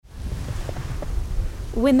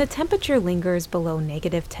When the temperature lingers below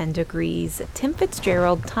 -10 degrees, Tim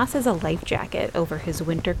Fitzgerald tosses a life jacket over his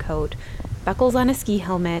winter coat, buckles on a ski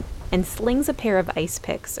helmet, and slings a pair of ice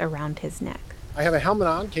picks around his neck. I have a helmet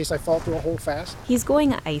on in case I fall through a hole fast. He's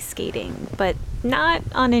going ice skating, but not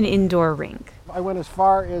on an indoor rink. I went as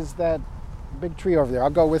far as that big tree over there. I'll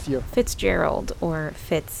go with you. Fitzgerald, or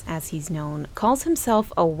Fitz as he's known, calls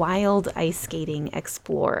himself a wild ice skating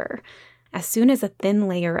explorer. As soon as a thin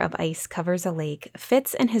layer of ice covers a lake,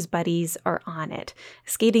 Fitz and his buddies are on it,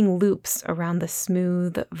 skating loops around the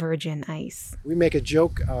smooth, virgin ice. We make a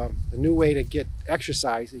joke, the new way to get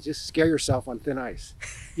exercise is just scare yourself on thin ice.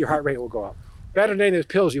 Your heart rate will go up. Better than those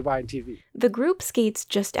pills you buy on TV. The group skates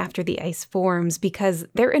just after the ice forms because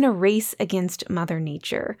they're in a race against Mother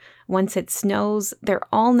Nature. Once it snows, their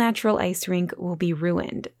all-natural ice rink will be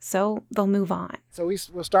ruined, so they'll move on. So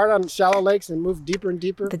we'll start on shallow lakes and move deeper and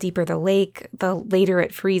deeper. The deeper the lake, the later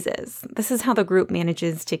it freezes. This is how the group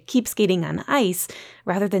manages to keep skating on ice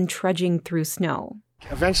rather than trudging through snow.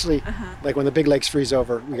 Eventually, like when the big lakes freeze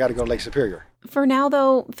over, we got to go to Lake Superior. For now,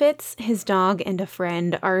 though, Fitz, his dog, and a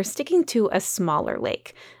friend are sticking to a smaller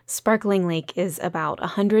lake. Sparkling Lake is about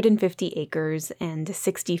 150 acres and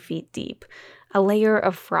 60 feet deep. A layer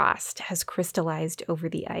of frost has crystallized over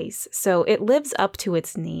the ice, so it lives up to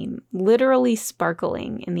its name, literally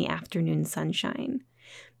sparkling in the afternoon sunshine.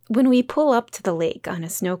 When we pull up to the lake on a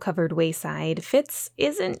snow-covered wayside, Fitz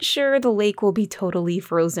isn't sure the lake will be totally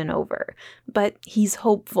frozen over, but he's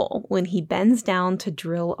hopeful when he bends down to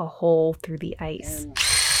drill a hole through the ice.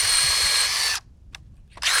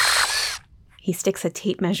 He sticks a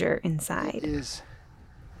tape measure inside. It is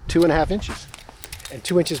 2.5 inches, and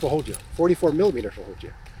 2 inches will hold you. 44 millimeters will hold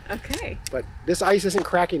you. Okay. But this ice isn't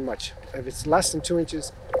cracking much. If it's less than 2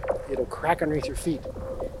 inches, it'll crack underneath your feet.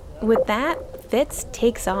 With that, Fitz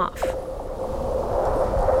takes off.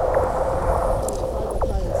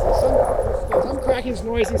 Some cracking's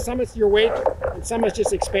noisy, some it's your weight, and some it's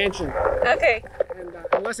just expansion. Okay. And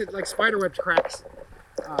unless it like spiderweb cracks,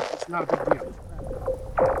 it's not a big deal.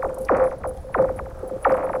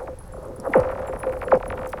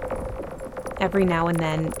 Every now and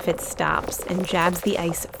then, Fitz stops and jabs the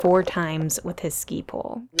ice 4 times with his ski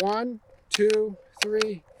pole. 1, 2,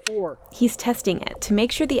 3, 4. He's testing it to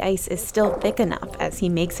make sure the ice is still thick enough as he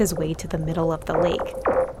makes his way to the middle of the lake.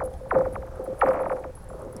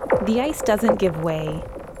 The ice doesn't give way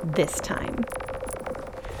this time.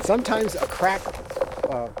 Sometimes a crack,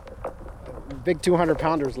 big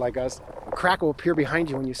 200-pounders like us, a crack will appear behind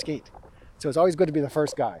you when you skate. So it's always good to be the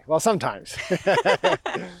first guy. Well, sometimes.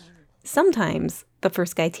 Sometimes the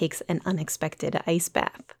first guy takes an unexpected ice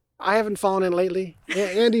bath. I haven't fallen in lately.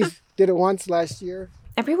 Andy did it once last year.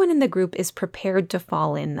 Everyone in the group is prepared to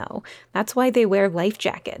fall in, though. That's why they wear life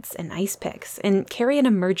jackets and ice picks and carry an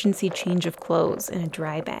emergency change of clothes in a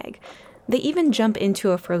dry bag. They even jump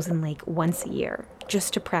into a frozen lake once a year,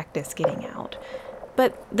 just to practice getting out.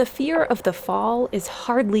 But the fear of the fall is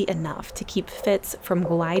hardly enough to keep Fitz from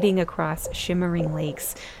gliding across shimmering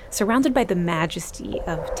lakes, surrounded by the majesty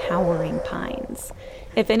of towering pines.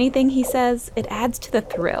 If anything, he says, it adds to the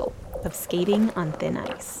thrill of skating on thin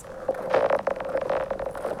ice.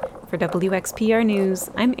 For WXPR News,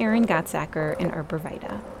 I'm Erin Gottsacker in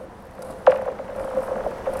Arborvita.